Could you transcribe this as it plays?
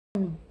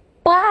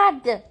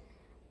bad.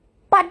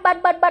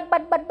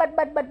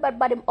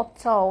 Bad, him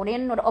uptown. You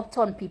know the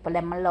uptown people,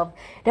 them I love.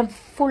 Them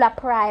full of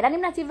pride. And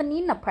him not even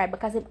need no pride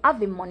because him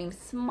have him money, him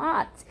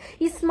smart.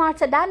 He's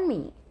smarter than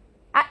me.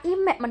 He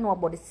make me know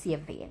about the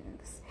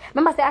savings.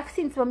 Remember say, I've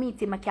seen some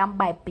meeting, I can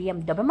buy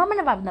BMW. I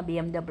never have no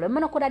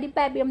BMW. I could have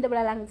buy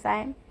BMW a long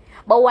time.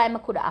 But why I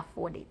could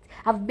afford it?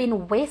 I've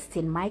been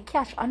wasting my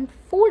cash on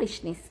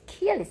foolishness,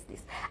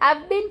 carelessness.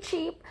 I've been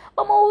cheap,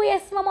 but I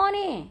waste my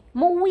money. I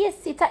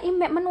waste it. I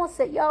make me know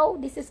say, yo,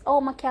 this is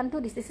all I can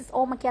do this. This is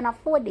all I can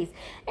afford this.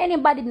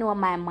 Anybody know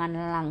my man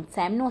long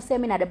time? No say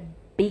me not the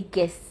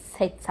biggest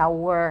set of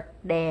work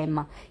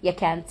them you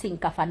can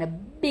think of, and the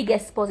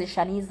biggest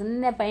position. He's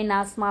never in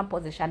a small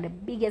position. The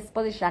biggest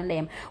position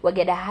them will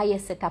get the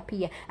highest set up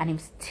here, and him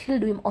still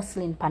do him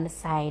hustling on the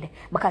side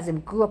because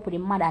him grew up with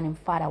him mother and him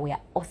father were a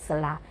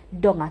hustler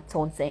down at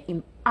town. So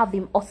him have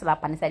him hustler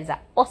on the side. He's a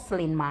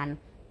hustling man.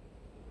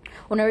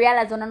 When I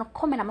realize when I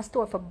come in at my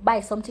store for buy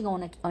something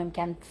on him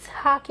can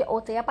talk you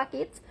out of your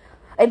pocket.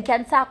 Him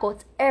can talk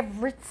out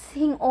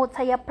everything out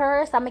of your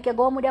purse and make you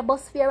go home with your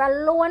bus fare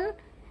alone.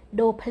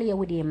 Don't play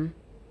with him.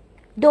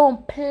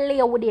 Don't play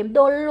with him.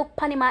 Don't look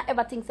upon him and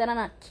ever think that I'm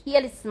a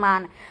careless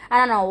man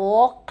and I'm a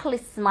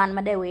workless man.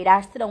 My way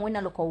that still don't win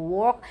a look of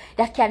work.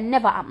 That can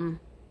never happen.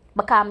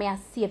 Because I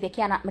save. I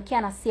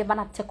cannot save and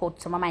not take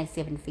out some of my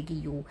saving figure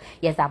you.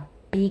 He's a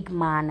big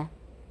man.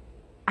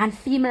 And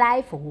film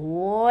life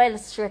well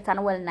straight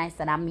and well nice.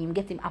 And I mean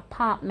get him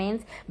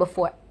apartments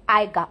before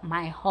I got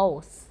my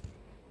house.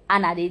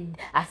 And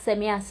I said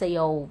me and say,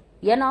 yo,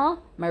 you know,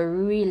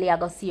 I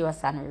go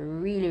serious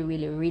and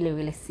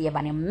really save,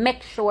 and him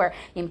make sure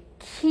him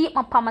keep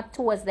my on my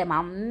toes them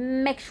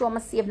and make sure I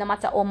save no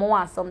matter how I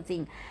want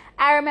something.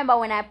 I remember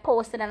when I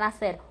posted and I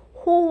said,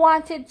 who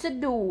wanted to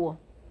do?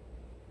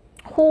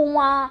 Who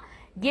want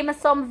give me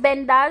some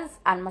vendors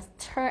and must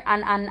turn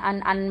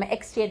and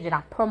exchange in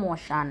a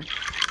promotion.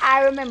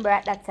 I remember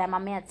at that time I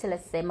may tell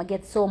us say I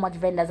get so much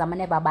vendors and I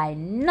never buy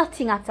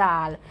nothing at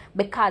all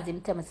because him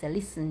tell me say,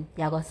 listen,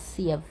 you go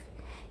save.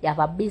 You have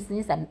a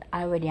business and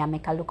already I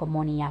make a look of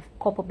money. You have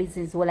a couple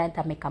business well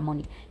to make a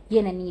money.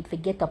 You don't need to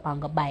get up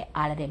and go buy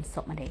all of them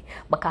something there.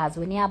 Because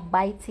when you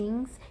buy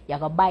things, you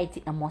go buy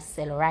it and must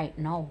sell right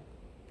now.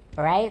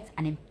 Right?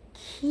 And him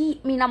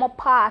keep me in my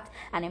path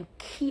and him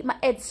keep my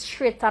head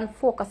straight and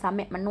focus and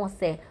make me know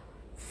say,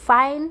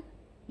 fine,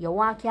 you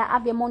want to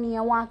have your money,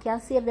 you want to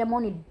save your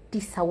money,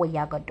 this is what you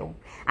gotta do.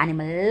 And him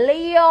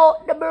lay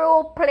out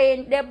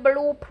the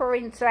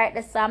blueprints right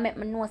there, so make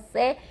me know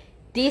say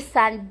this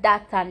and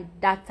that and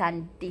that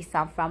and this,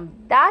 and from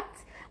that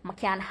I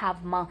can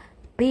have my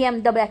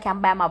BMW. I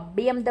can buy my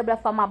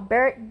BMW for my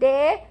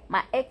birthday,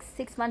 my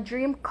X6, my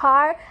dream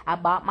car. I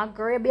bought my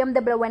gray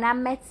BMW when I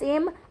met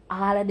him.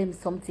 All of them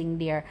something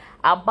there.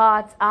 I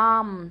bought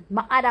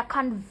my other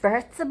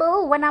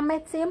convertible when I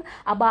met him.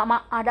 I bought my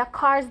other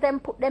cars,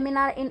 them put them in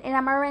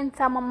my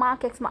rental, my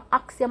Mark-X, my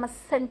Axia, my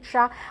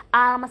Sentra,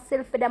 my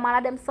Sylphy, them all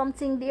of them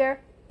something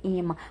there.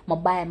 Him, I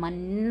buy my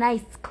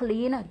nice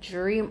clean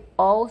dream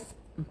house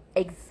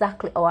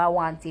exactly how I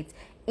want it.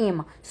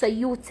 Him. So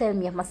you tell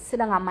me if I sit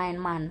down a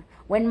mind man.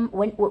 When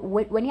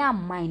you're a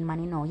mind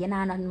man, you know, you're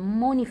not enough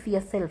money for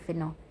yourself, you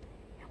know.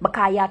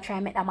 Because you're trying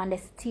to make that man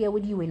stay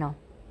with you, you know.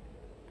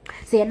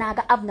 So you're not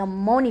going to have no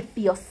money for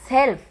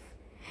yourself.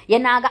 You're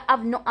not going to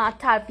have no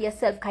at all for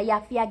yourself because you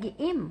have to give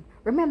him.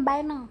 Remember,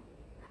 you know,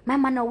 my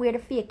man no wear the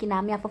fake, you know.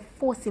 I have to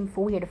force him to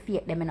wear the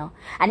fake them, you know.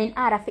 And in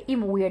order for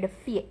him wear the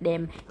fake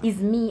them, is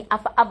me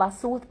have to have a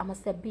suit. I'm going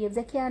to say, babes,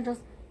 you can't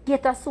just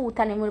get a suit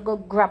and then we'll go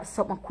grab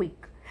something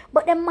quick.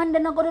 But them man,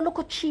 they're not going to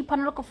look cheap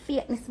and look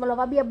fakeness. My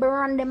love, be a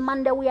brand them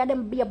man, they wear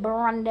them, be a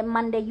brand them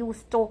man, they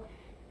used to.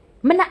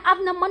 I not have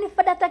no money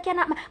for that. I can't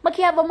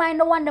even mind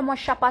the one that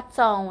must shop at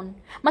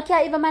town. I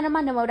can't even mind the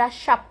man that would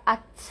shop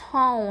at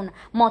town,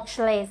 much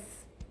less.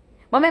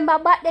 But remember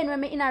back then when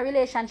I'm in a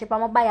relationship,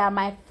 I'm buy all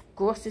my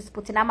groceries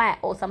put in my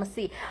house. I'm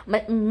see,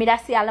 I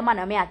see all the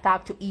man I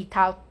talk to eat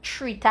out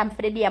 3 times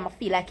for the day. I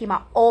feel like him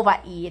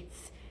overeat.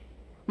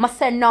 I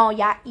say no,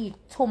 you eat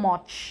too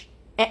much.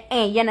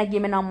 You not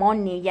give me no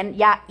money.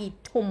 You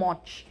eat too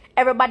much.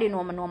 Everybody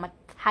know me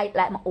tight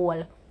like my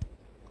owl.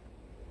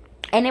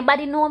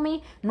 Anybody know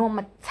me? Know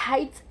me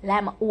tight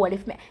like my owl.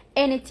 If me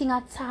anything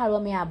at all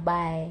what me I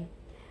buy.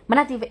 I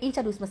not even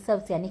introduce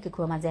myself to Nikki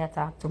Chromazz I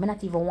talk to. I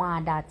not even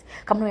want that.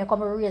 Come you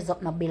come raise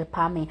up no bill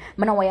for me.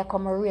 I don't want you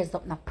come raise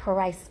up no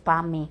price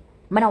for me.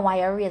 I don't want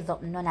you raise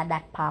up none of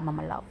that for me,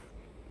 my love.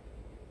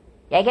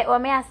 You get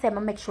what I say? I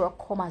make sure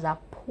I come as a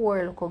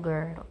poor little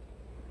girl.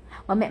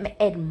 I make my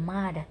head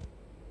mad.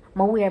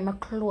 I wear my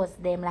clothes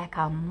them like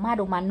a mad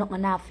woman, nothing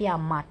enough for a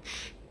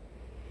match.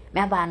 I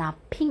have on a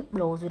pink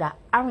blouse with a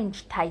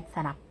orange tights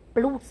and a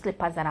blue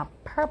slippers and a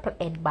purple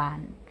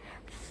headband.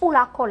 Full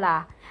of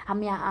color.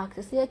 And I ask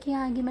you, say, you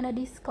can't give me no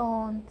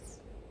discounts.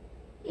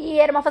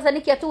 Yeah, the mother say,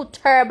 Nikki, you're too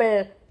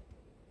terrible.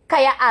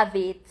 Can you have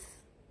it?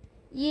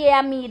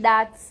 Yeah, me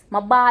that. My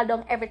ball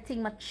down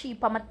everything, my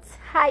cheap, my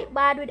tight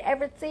bad with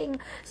everything.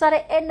 So at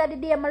the end of the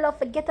day, my love,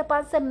 forget up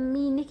and say,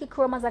 me, Nikki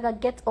Chromazz, I gotta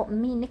get up,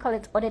 me,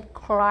 Nicolette Odette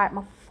Clark,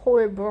 my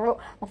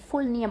my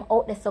full name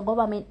out there, so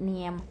government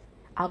name.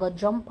 I go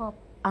jump up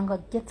and go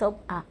get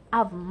up and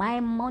have my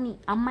money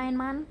and mine,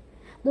 man.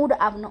 Mood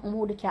have nothing,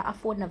 mood can't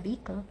afford no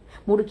vehicle,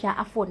 mood can't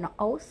afford no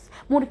house,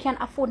 mood can't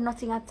afford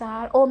nothing at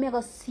all. Oh, me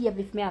go save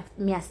if me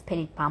a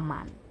spend it per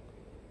man.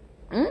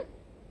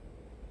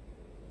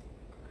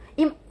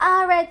 Him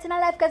alright in a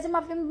life because him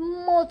have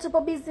him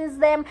multiple business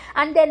them,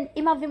 and then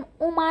him have him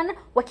woman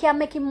what can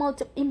make him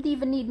multiple. Him don't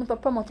even need me for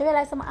promote. You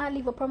realize I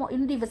leave a promote.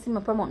 Him don't even see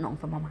me promote nothing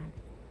for my man.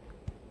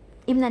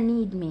 Him not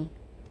need me.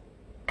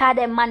 Cause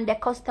them man the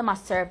customer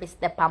service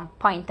they on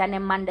point, and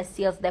them man the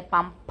sales they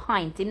on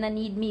point. Him not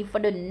need me for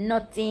the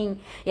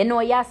nothing. You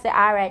know, you say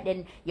alright,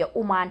 then your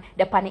woman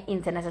they on the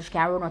internet so she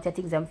can run out your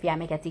things them for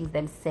make your things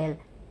them sell.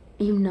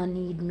 Him not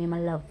need me, my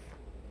love.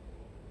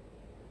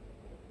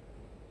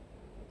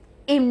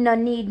 Him no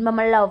need me,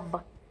 my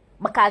love,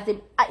 because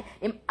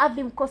him have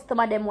him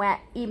customer them where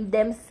him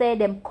them say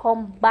them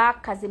come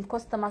back, cause him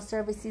customer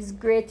service is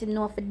great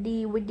enough to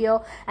deal with you,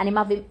 and him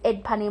have him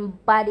head pan him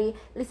body.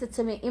 Listen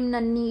to me, him no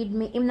need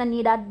me, him no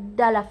need a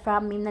dollar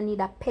from me, him no need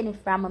a penny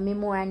from me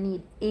more I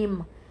need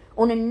him.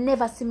 Only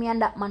never see me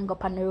and that man go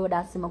up on the road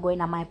and see me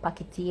going in my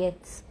pocket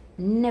yet.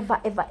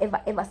 Never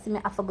ever see me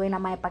after going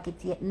in my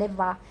pocket yet.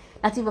 Never.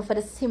 Not even for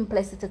the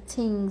simplest little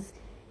things.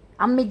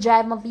 And me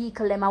drive my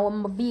vehicle, them I want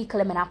my vehicle,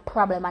 them in a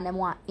problem, and them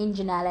want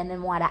engine oil, and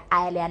them want the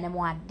oil, and them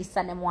want this,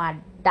 and them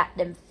want that,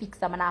 them fix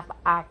them, and I have to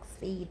ask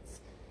for it.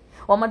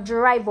 Or my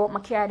drive out, my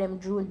car them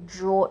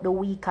throughout the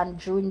week, and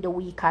during the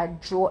week, or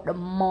throughout the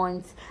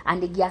months,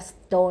 and the gas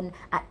done,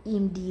 and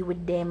him deal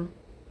with them.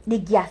 The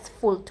gas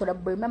full to the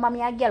brim. Remember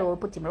me, a girl will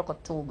put him like a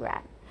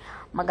 $2,000.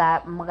 I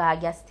got a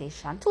gas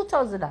station,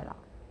 $2,000.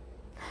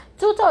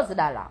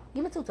 $2,000.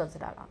 Give me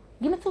 $2,000.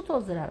 Give me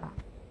 $2,000.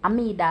 I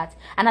made that,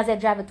 and as I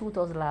drive a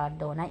 $2,000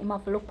 down, I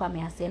have to look at me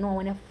and say, no,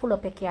 when you full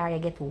up your car, you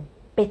get to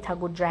better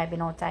good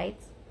driving out tight.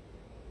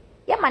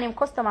 Yeah, man, him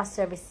customer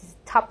service is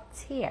top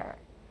tier.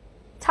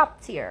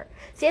 Top tier.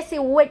 So you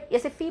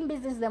see film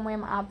business them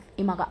when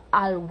him have,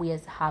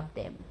 always have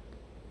them.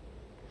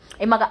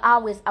 Him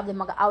always have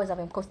them, always have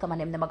him customer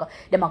them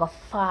go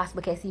fast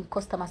because him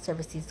customer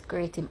service is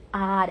great. Him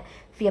hard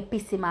for you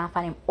piss him off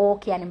and him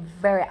okay and him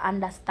very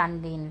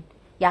understanding.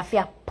 You have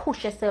to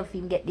push yourself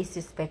him get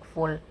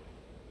disrespectful.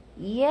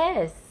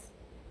 Yes.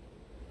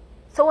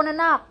 So when I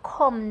now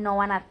come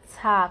now and I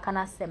talk and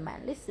I say,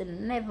 man,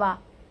 listen, never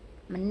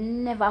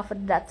for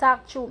that.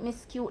 Talk through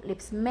Miss Cute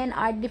Lips. Men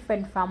are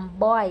different from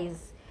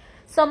boys.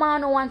 Some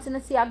man who wants to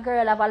see a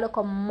girl have a look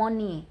of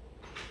money.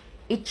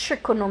 It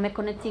trick you, make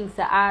you think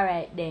say,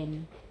 alright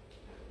then.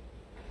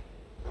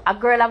 A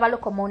girl have a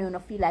look of money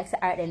and feel like say,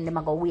 alright then,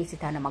 them go waste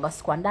it and them go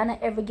squander. And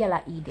every girl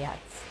are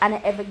idiots. And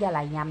every girl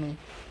are yummy.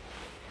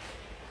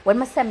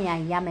 When I say me a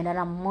yummy,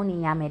 that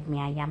money yummy,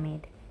 me a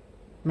yummy.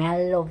 Me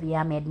I love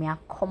yammed, me I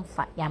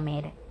comfort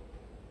yammed.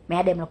 Me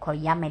I them look all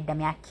yammed,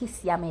 me I kiss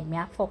yammed, me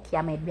I fuck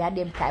yammed, me I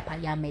them type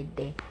of yammed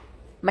there.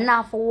 Me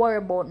not have to worry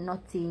about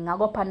nothing. I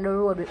go up on the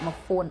road with my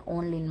phone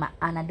only in my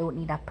hand. I don't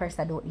need a purse,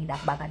 I don't need a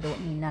bag, I don't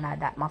need none of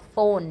that. My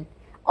phone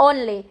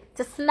only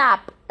to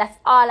snap. That's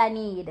all I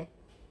need.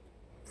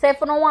 So if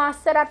you don't want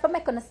to say that for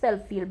make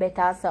yourself feel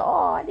better, I say,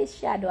 oh, this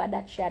shadow,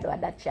 that shadow,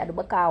 that shadow,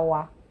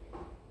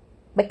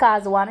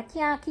 because one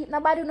can't keep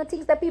nobody, no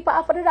things that people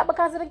have to do that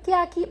because they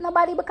can't keep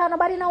nobody because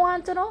nobody no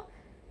want to know.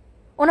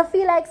 Wanna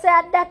feel like say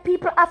that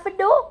people have to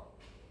do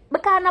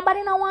because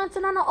nobody no want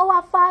to know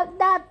our fault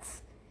that.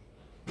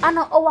 And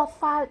our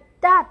fault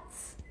that.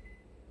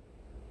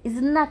 It's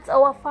not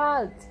our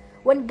fault.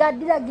 When God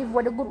did give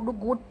what the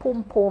good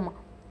pom pom.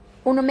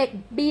 Uno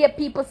make be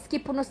people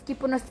skip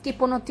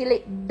till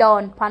it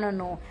done.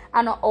 Pano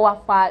and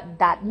our fault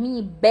that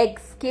me beg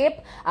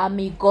skip and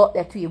me got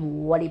there to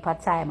him one per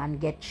time and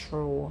get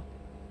through.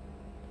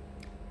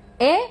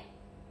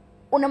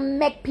 Uno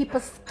make people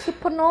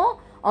skip uno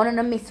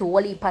miss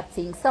one per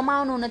thing.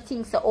 Somehow uno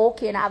think so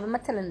okay and I'm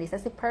telling this. I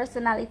say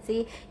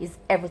personality is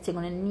everything.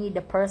 Uno need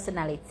the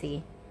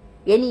personality.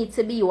 You need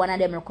to be one of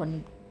them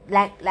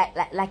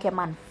like a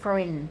man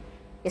friend.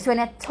 It's when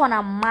you turn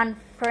a man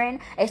friend.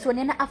 It's when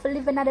you not have to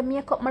live in the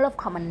makeup. My love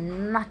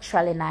come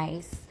naturally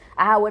nice.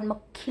 When I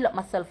kill up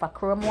myself a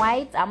chrome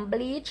white and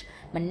bleach,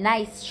 I'm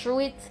nice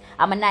through it.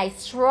 I'm a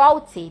nice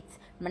throughout it.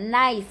 I'm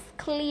nice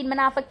clean. I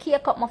not have to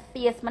cake up my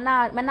face. I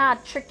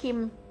not trick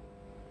him.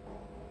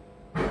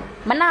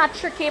 I not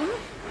trick him.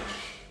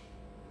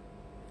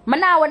 I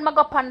now when I go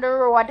up on the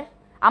road,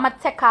 I'm going to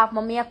take off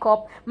my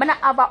makeup. I not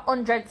have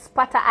 100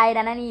 spot of eye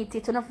and I need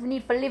it. You don't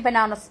need for living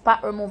on a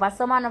spot remover.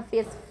 Some on the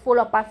face full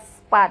up a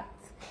spot.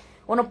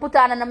 When I put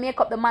on the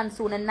makeup, the man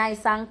soon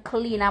nice and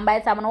clean. And by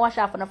the time I wash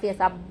off on the face,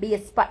 a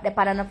base spot there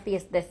on the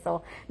face there.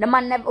 So the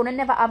man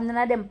never have none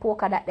of them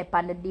poker that there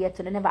on the date.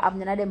 So they never have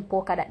none of them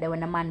poker that there when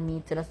the man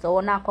meet. You know? So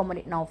I now come with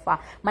it now for.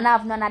 I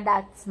have none of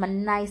that. My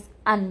nice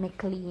and me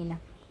clean.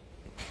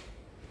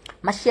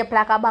 My shape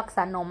like a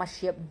boxer now. My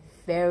shape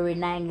very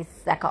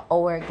nice like an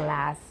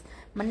hourglass.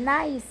 My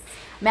nice.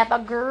 I have a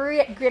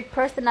great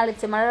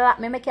personality. I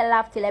make you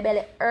laugh till your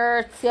belly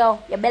hurts you.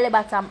 Your belly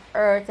bottom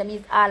hurts. And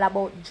it's all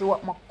about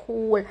joke. I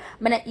cool.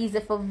 Me not easy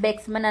for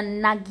vex. Me not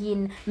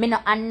nagging. Me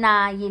not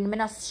annoying. Me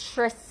not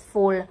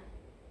stressful.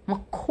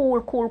 I'm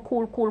cool.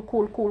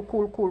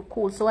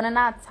 So when I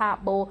not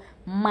talk about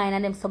mine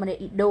and them some of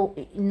the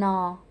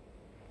no.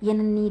 You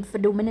no need for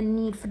do. Me no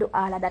need for do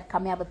all of that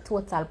because I have a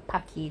total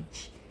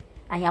package.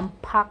 I am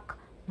pack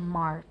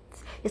mart.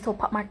 You saw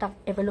pack mart have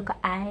every look at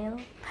aisle.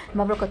 Them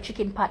have look at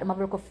chicken part. Them have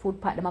look at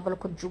food part. Them have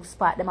look at juice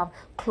part. Them have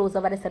clothes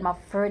over there. Them have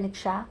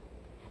furniture.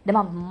 Them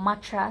have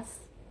mattress.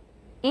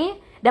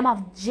 Them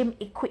have gym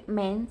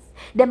equipment.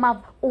 Them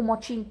have how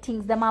much in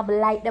things. Them have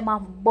light. Them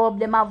have bulb.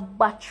 Them have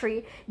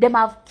battery. Them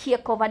have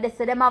cake over there.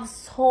 So them have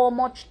so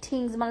much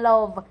things, my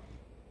love.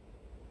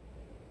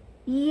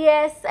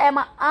 Yes, I'm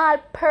an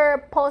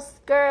all-purpose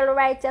girl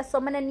right here.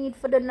 So I don't need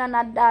for the none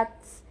of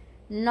that.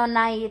 None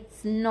of it.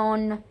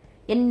 None.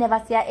 You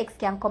never see an ex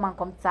can come and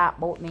come talk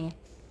about me.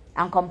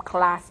 And come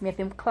class me. If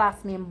him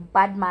class me in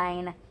bad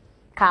mind,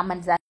 come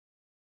and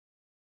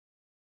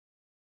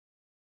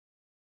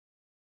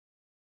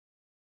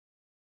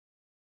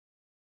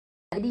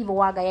even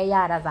walk your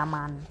yard as a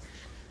man.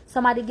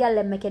 Some of the girls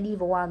them make you even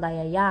walk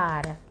your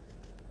yard.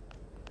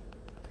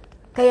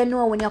 Because you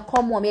know when you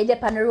come home, you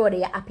get on the road,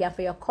 you're happy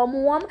after you come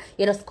home,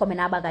 you just come in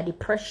a bag of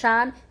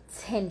depression,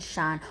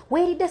 tension.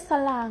 Where did this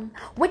along?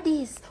 With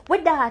this,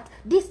 with that,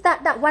 this,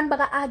 that, one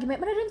bag of argument.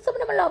 But I think some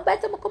of them love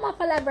better. I come off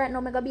alive right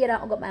now, I go be there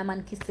and got my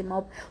man kiss him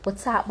up. But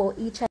talk about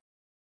each other.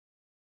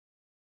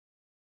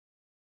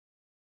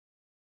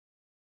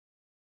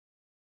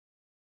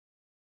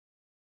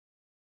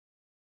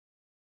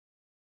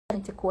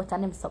 To quote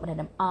and them something of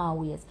them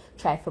always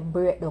try to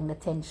break down the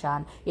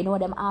tension. You know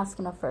them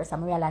asking her first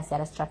and realize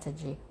the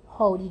strategy.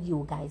 How did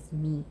you guys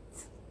meet?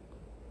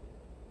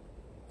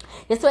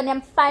 Yes, when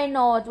them find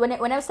out, when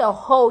them say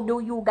how do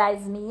you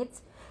guys meet,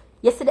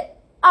 you see the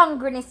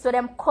angriness so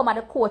them come at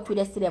the court with,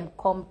 you see them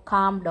come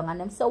calm down and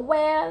them say,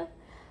 well,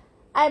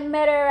 I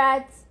met her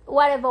at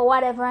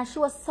whatever and she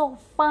was so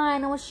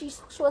fine and she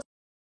was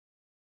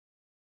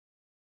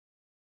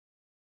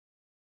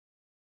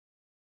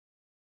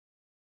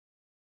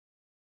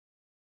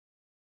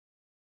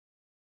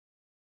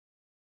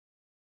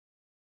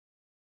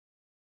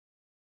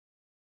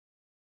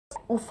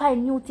we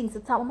find new things to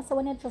talk. I say,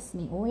 when you just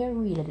me, where you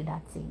really did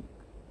that thing?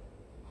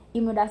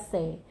 He would have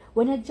say,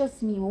 when you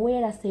just me, where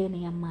you say in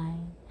your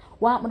mind?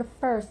 What the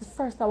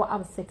first hour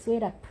have sex,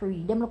 where that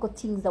pre? Them look at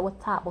things that we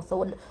talk about,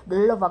 so the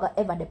love I got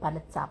ever dip on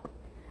the top.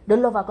 The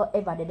love I got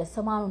ever did. The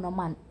someone no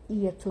man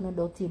ear to no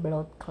dirty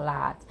blood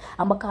clot.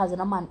 And because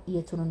no man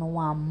ear to no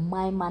one,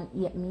 my man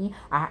eat me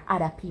or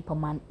other people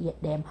man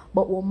eat them.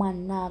 But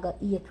woman naga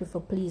eat with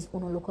for please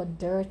uno look a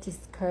dirty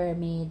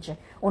skirmish.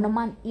 Uno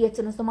man eat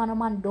to no some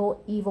man don't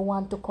even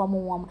want to come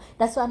home.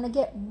 That's why I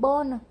get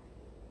bun.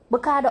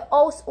 Because the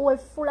household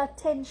full of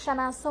tension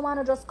and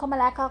someone just come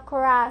like a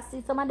cross.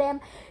 Some of them,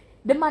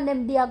 the man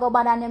them there go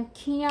bad and them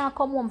can't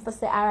come home for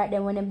say alright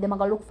then when them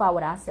go look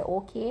forward and say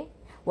okay.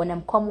 When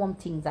them come home,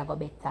 things are go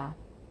better.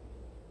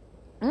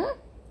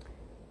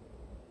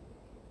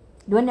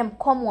 When them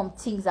come home,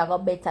 things are go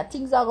better.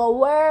 Things are go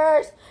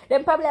worse.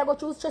 Them probably I go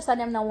through stress and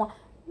them now want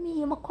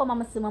me. I come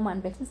and see my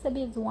man vex. I say,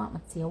 babes, want me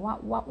to you?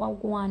 What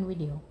go on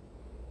with you?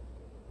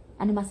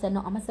 And he say,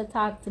 no. I say,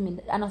 talk to me.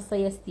 And I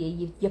say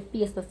yesterday, your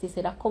face to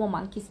say that come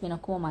on and kiss me, no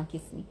come on and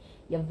kiss me.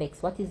 You're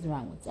vexed. What is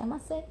wrong with you? I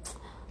say,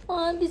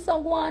 oh, this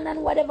one go on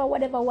and whatever.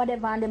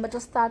 And then I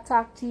just start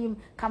talk to him.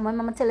 Come on,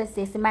 mama tell us,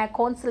 say, my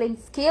counseling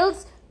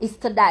skills is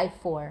to die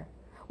for.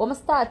 When I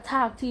start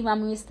talk to him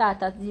and when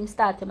start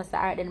him, I say,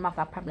 alright, then I have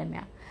a problem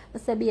here. I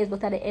say, babes,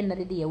 but at the end of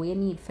the day, what you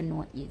need for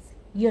know is,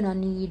 you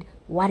don't need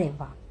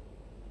whatever.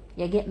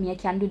 You get me? You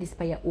can do this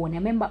by your own.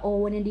 Remember,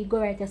 when you go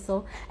right here,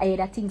 so I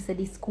had a thing say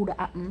this could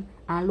happen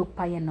and look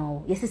by you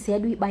now. You see, you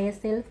do it by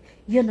yourself,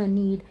 you don't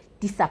need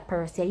this a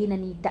person, you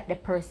don't need that the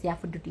person, you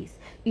have to do this.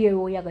 Here,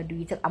 what you're going to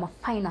do it, I'm going to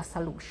find a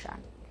solution.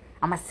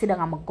 I'm going to sit down,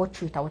 I'm going to go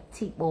through it, I will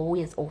think about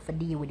ways how to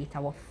deal with it, I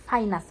will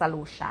find a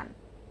solution.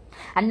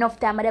 Enough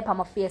time I on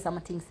my face, I'm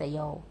going to think, say,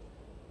 yo,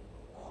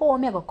 how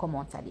am I going to come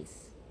out of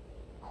this?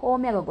 How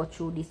am I going to go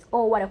through this?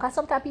 Oh, whatever. Because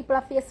sometimes people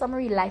have faced some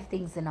real life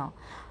things, you know.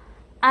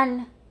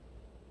 And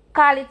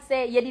call it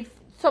say, you did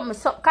something,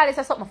 call it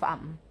say something for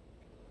happen.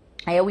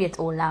 And you wait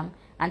how long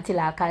until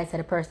I call it say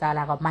the person will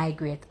have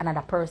migrate,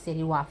 another person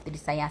you want to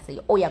decide and say,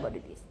 oh, you're going to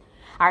do this.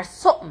 Or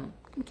something.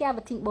 You can't have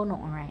a think about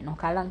nothing right now.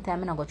 Because a long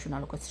time I don't go through no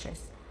look of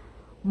stress.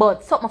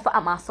 But something for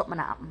happen or something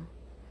happen.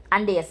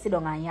 And they sit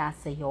down and you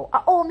say, yo,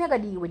 oh, I'm going to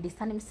deal with this.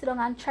 And them sit down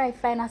and try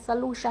find a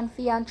solution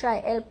for you and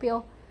try help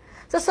you.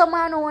 So some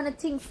man don't want to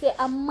think, say,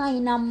 a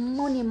mine and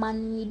money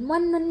man need.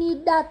 Man don't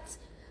need that.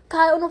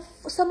 Because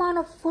some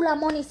man full of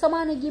money. Some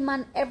man give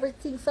man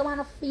everything. Some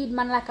man feed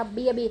man like a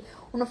baby.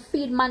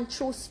 Feed man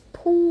through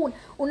spoon.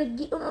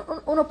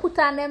 Put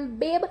on them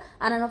babe.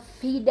 And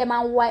feed them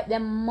and wipe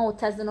them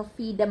mouth as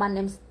feed them and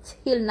them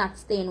still not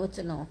staying with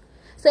you know.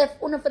 So if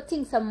you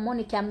think some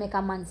money can make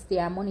a man stay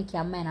or money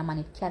can make a man,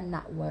 it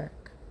cannot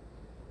work.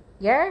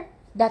 Yeah?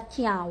 That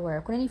can't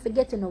work. When you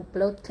forget to know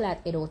blood clot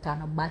it out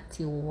on a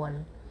batty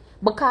wall.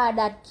 Because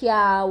that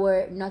can't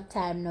work no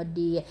time, no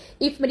day.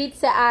 If me did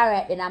say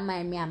alright, then I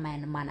mind me and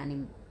mind the man and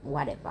him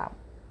whatever.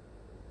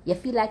 You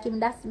feel like him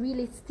that's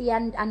really stay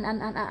and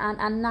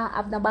not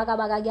have no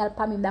baga girl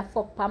pam him that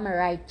fuck pam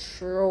right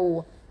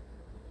through.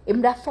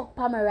 Him that fuck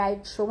pam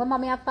right through. Remember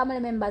me have family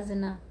members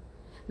in there.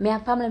 Me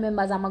have family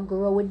members I'm a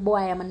grow with boy,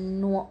 I'm a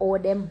know all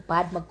them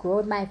bad. I grow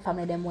with my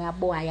family them where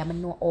boy, I'm a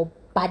know how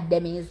bad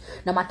them is.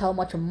 No matter how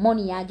much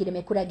money I give them,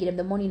 I could have give them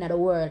the money in the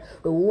world.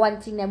 The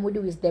one thing them will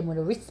do is them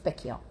will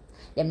respect you.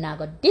 Them not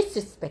go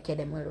disrespect you,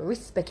 them will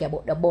respect you,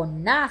 but the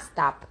bun not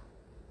stop.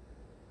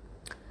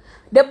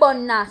 The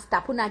bun not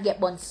stop. You not get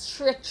bun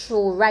straight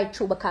through, right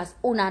through, because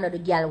you not know the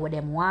girl what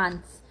them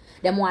wants.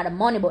 Them want the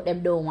money, but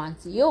them don't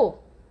want you.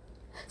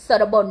 So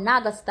the bun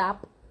not go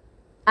stop.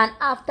 And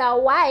after a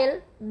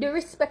while, the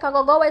respect I go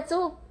away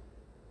too.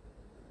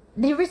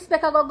 The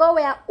respect I go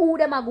away, who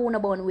them are going to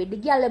bun with. The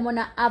girl them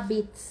wanna have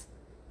it.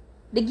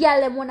 The girl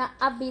them wanna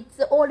have it.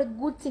 The only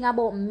good thing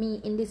about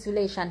me in this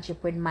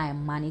relationship with my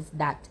man is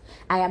that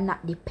I am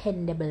not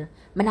dependable.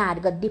 I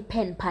not gonna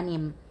depend on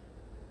him.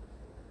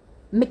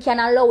 Me can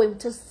allow him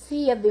to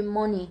save him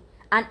money,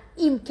 and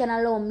him can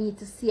allow me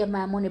to save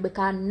my money,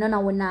 because none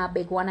of us not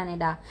beg one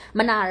another.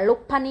 I not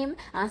look on him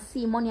and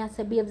see money and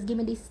say, babes, give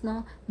me this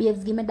now,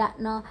 babes, give me that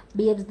now,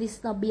 babes,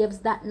 this now, babes,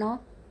 that now.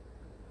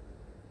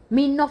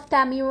 Me enough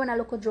time me run a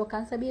look a joke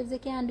and say, babes, you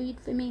can't do it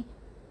for me.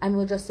 And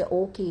we'll just say,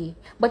 okay.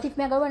 But if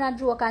me go run a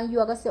joke and you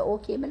are going to say,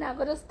 okay, me not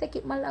going to just take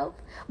it, my love.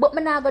 But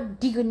me not going to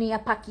dig in your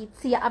pocket,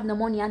 see you have no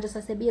money and just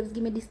say, babes,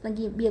 give me this now,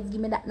 babes, give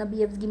me that now,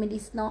 babes, give me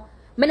this now.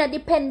 Me not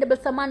dependable,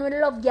 so man will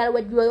love girl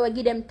will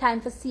give them time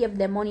to save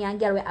them money, and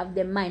girl will have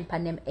them mind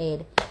pan them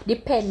head.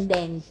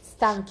 Dependent,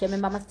 thank you.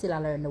 Remember, I still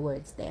learn the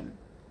words them.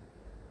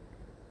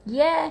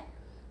 Yeah.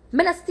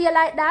 Me not stay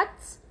like that.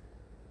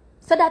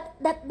 So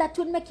that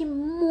would make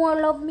him more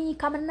love me.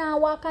 Come on now,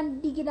 walk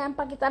and dig in them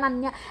pocket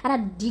and I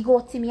dig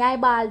out to me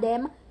eyeball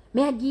them.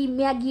 Me I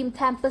give him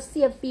time for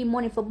save fee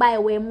money for buy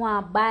what him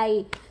want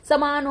buy.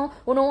 Some man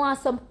who don't want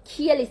some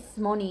careless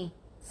money.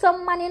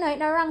 Some man, you know, it's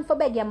not wrong for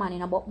beg your man, you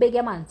know, but beg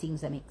your man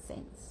things that make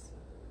sense.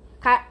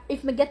 Cause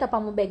if me get up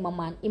and I beg my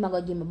man, he might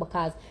go give me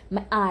because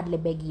I hardly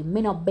beg him.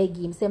 Me not beg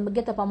him. Say me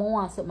get up and I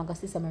want something, I go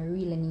see something I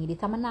really need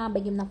it. And I not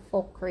beg him no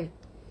fuckery.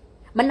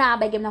 I not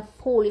beg him no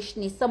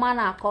foolishness. Some man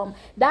not come.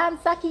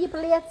 Dance a keep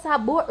later,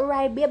 boat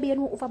ride, baby, you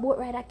know if a boat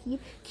ride a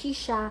keep.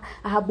 Keisha,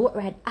 I have boat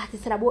ride,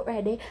 artist at a boat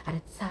ride there, at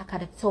the talk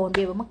at the town,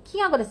 baby. I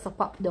can't go to the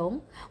pop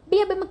down.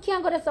 Baby, I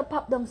can't go to the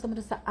pop down, so I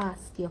just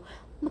ask you.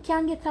 I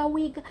can't get a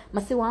wig.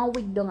 I see one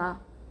wig down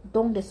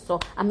this, so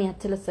I mean I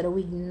tell you so the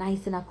wig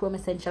nice in a Chromazz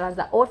Essential. As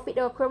the outfit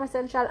the Chromazz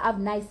Essential have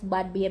nice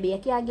bad baby. You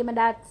can't give me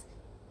that.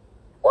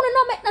 Uno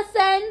not make no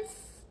sense.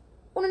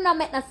 Uno not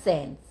make no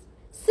sense.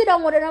 Sit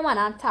down with the man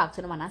and talk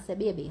to the man and say,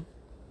 baby,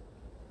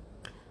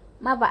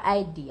 I have an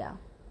idea.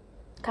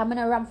 Come in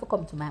a ram for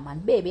come to my man.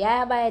 Baby, I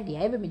have an idea.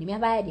 Every minute, I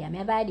have an idea. I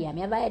have an idea. I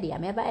have an idea.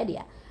 I have an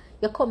idea.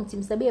 You come to him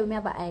and say, baby, I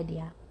have an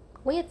idea.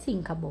 What you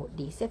think about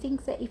this? You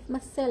think say, if I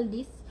sell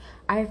this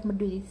or if I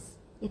do this,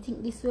 you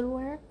think this will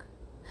work?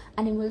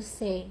 And he will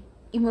say,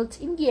 he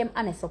give him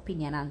honest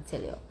opinion and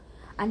tell you.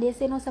 And they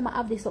say, no, so I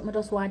have this, I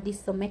just want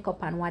this, some makeup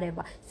and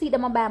whatever. See,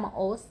 them I buy my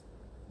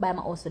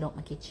house without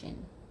my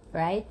kitchen.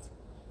 Right?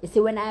 You see,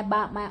 when I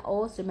bought my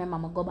house, remember,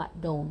 I go back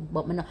down.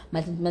 But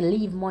I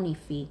leave money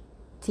for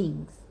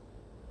things.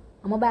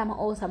 I'm going to buy my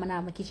house and I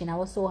have my kitchen. I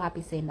was so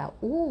happy saying that,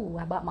 ooh,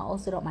 I bought my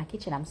house without my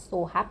kitchen. I'm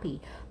so happy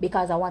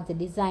because I want to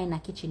design a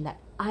kitchen that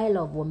I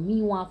love, what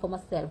me want for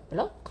myself.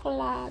 Blood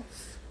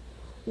clots.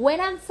 When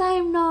I'm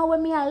time now,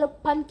 when me I look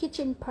on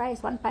kitchen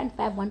price, 1.5,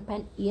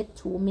 1.8,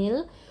 2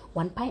 mil,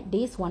 1 pint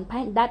this, 1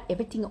 pint that,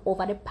 everything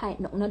over the pint.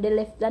 No, the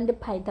left than the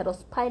pint. That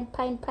was pint.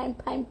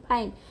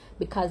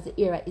 Because the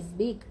area is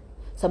big.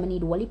 So I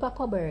need a whole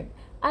cupboard.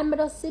 And I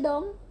just sit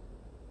down.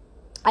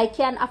 I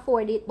can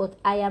afford it, but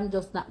I am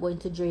just not going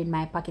to drain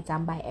my pocket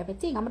and buy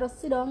everything. I'm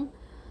just sit down.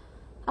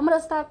 I'm gonna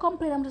start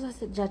complaining. I'm just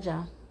say,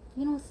 Jaja,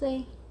 you know,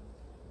 say,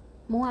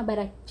 I want to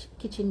buy the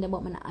kitchen there, but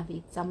I don't have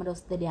it. So I'm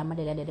just stay there.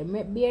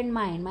 Bear in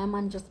mind, my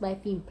man just buy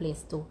theme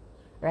place too,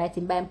 right?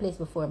 He buy place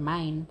before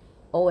mine.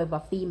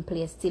 However, theme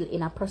place still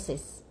in a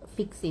process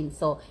fixing,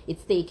 so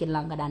it's taking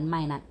longer than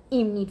mine. And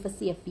him need for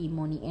save fee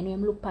money. And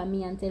him look at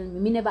me and tell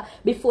me never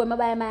before I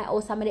buy my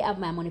house, I have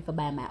my money for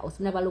buy my house.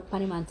 I never look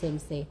at him and tell him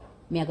say,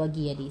 me I go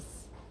give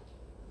this,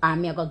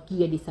 and me I go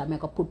give this, and me I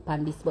go put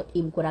on this. But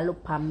him could have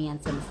look at me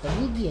and tell me, say,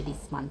 me give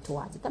this man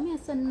towards it. And me I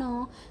say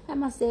no. I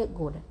must say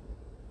good.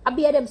 I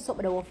be them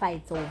something they will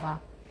fight over.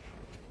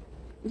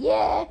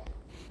 Yeah.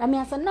 And me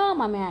I say no,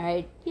 man,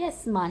 alright.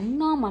 Yes, man.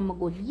 No, man, I'm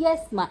good.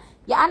 Yes, man.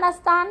 You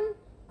understand?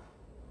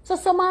 So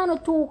some man are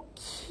too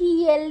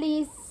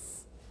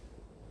careless.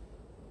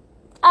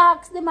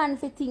 Ask the man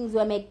for things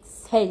that make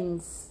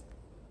sense.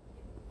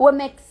 What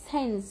makes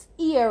sense?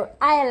 Ear,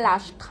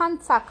 eyelash,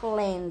 contact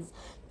lens,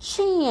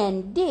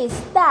 chain, this,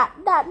 that.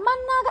 Man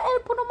naga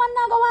help no, man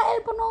naga wa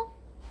help no.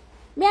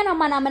 Me and a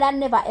man that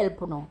never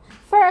help no.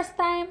 First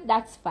time,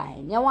 that's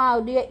fine. You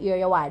want to do your ear,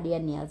 you want to do your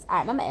nails.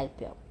 Alright, I'm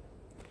help you.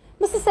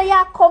 Mr. say,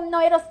 yeah, come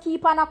now, you just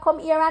keep on come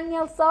here and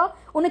nail, so.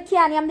 You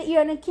can't have the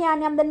ear, you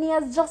can't have the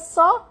nails just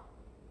so.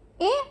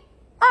 Eh?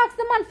 Ask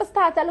the man for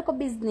start a little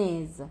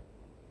business.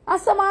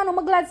 And some man,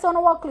 I'm glad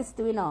son work list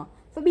to, you know.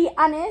 To be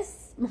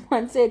honest, my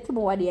man said to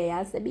me one day,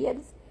 I said,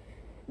 babes,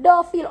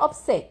 don't feel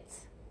upset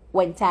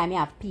when time you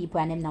have people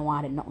and them not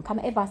want nothing. Come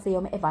ever say, I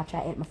ever try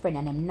to help my friend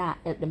and them not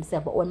help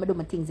themselves. But when I do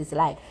my things, it's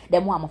like,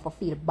 them want me to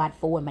feel bad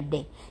for when I'm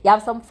there. You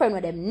have some friend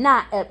with them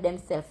not help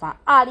themselves. And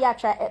all you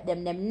try to help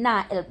them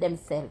not help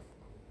themselves.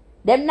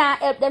 Them not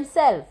help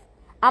themselves.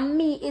 And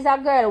me is a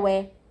girl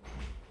where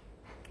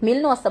me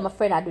know some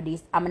friend I do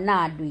this, I'm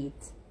not do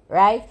it.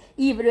 Right?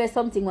 Even though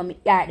something when me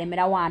hear them, I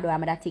don't want to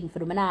do that thing for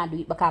them, I not do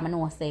it because I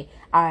know say,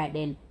 alright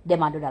then,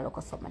 them I do that look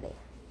of something there.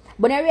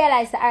 But I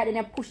realize that alright,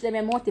 then I push them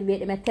and motivate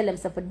them and tell them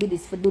so for do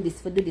this, for do this,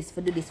 for do this,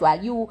 for do this.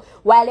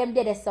 While them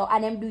did it so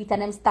and them do it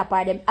and them stop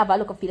or them have a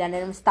look of feel and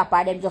them stop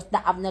or them just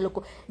not have no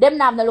look. Them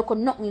not have no look of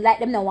nothing like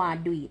them no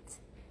want to do it.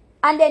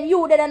 And then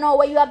you didn't know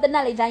where you have the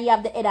knowledge and you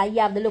have the head and you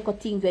have the little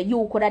things where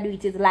you could have do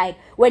it is like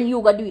when you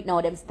go do it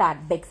now, them start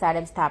vex or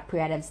them start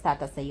pray or them start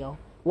to say, yo,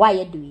 why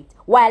you do it?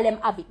 While them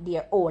have it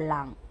there all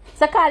long.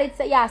 So call it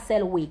say you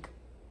sell wig,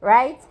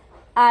 right?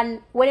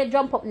 And when you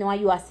jump up now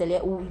and you sell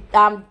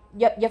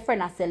it, your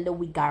friend sell the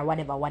wig or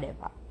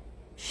whatever.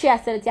 She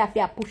sell it, you have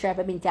to push her,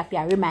 you have to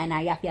remind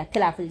her, you have to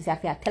tell her for this, you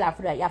have to tell her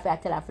for that, you have to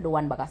tell her for the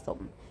one bag of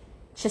something.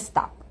 She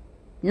stop.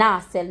 Now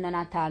sell none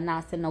at all,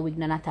 now sell no wig,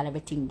 none at all,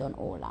 everything done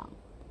all long.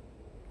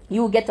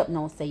 You get up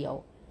now say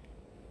yo.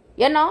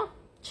 You know,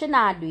 she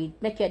not do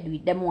it, make you do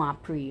it, them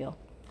want pray you.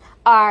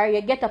 Or you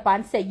get up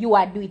and say you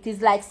are do it.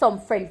 It's like some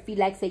friend feel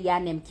like say you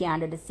and them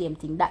can't do the same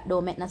thing. That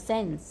don't make no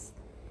sense.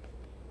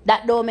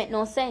 That don't make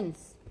no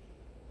sense.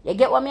 You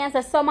get what me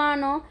say? Some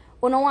man no,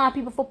 you don't want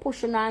people for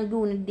pushing and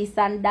doing this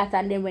and that,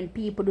 and then when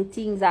people do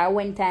things or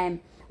when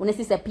time when you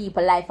see say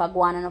people life are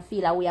going and I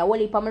feel away, I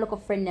will if I'm look a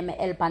friend them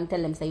help and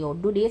tell them say yo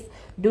do this,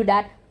 do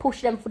that,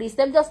 push them for this.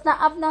 Them just not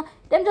have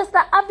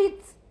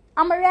it.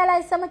 And I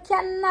realize that I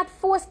cannot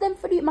force them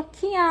for it. I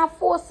can't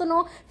force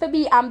you to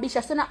be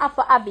ambitious. You don't have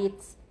to have it.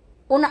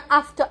 You don't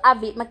have to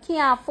have it. I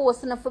can't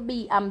force you to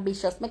be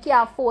ambitious. I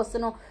can't force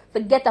you to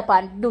get up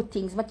and do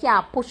things. I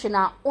can't push you.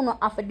 You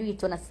don't have to do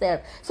it on yourself.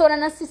 So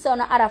when I see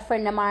some other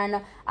friend them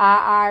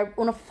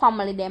or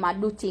family them or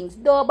do things,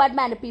 don't bad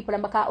mind the people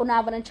because you don't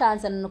have a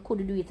chance and you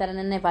could do it and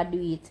you never do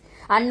it.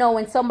 And now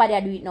when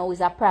somebody do it now is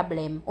a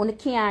problem. You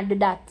can't do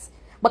that.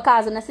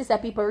 Because when I see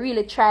that people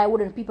really try,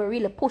 wouldn't people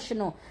really push,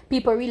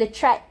 people really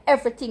try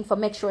everything for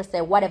make sure say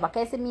whatever.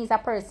 Because it means a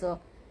person,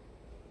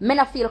 me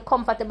not feel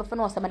comfortable for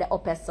know some of the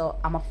upper so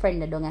I'm a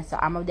friend down here so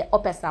I'm of the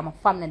upper so I'm a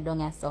family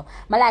down here so.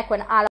 I like when all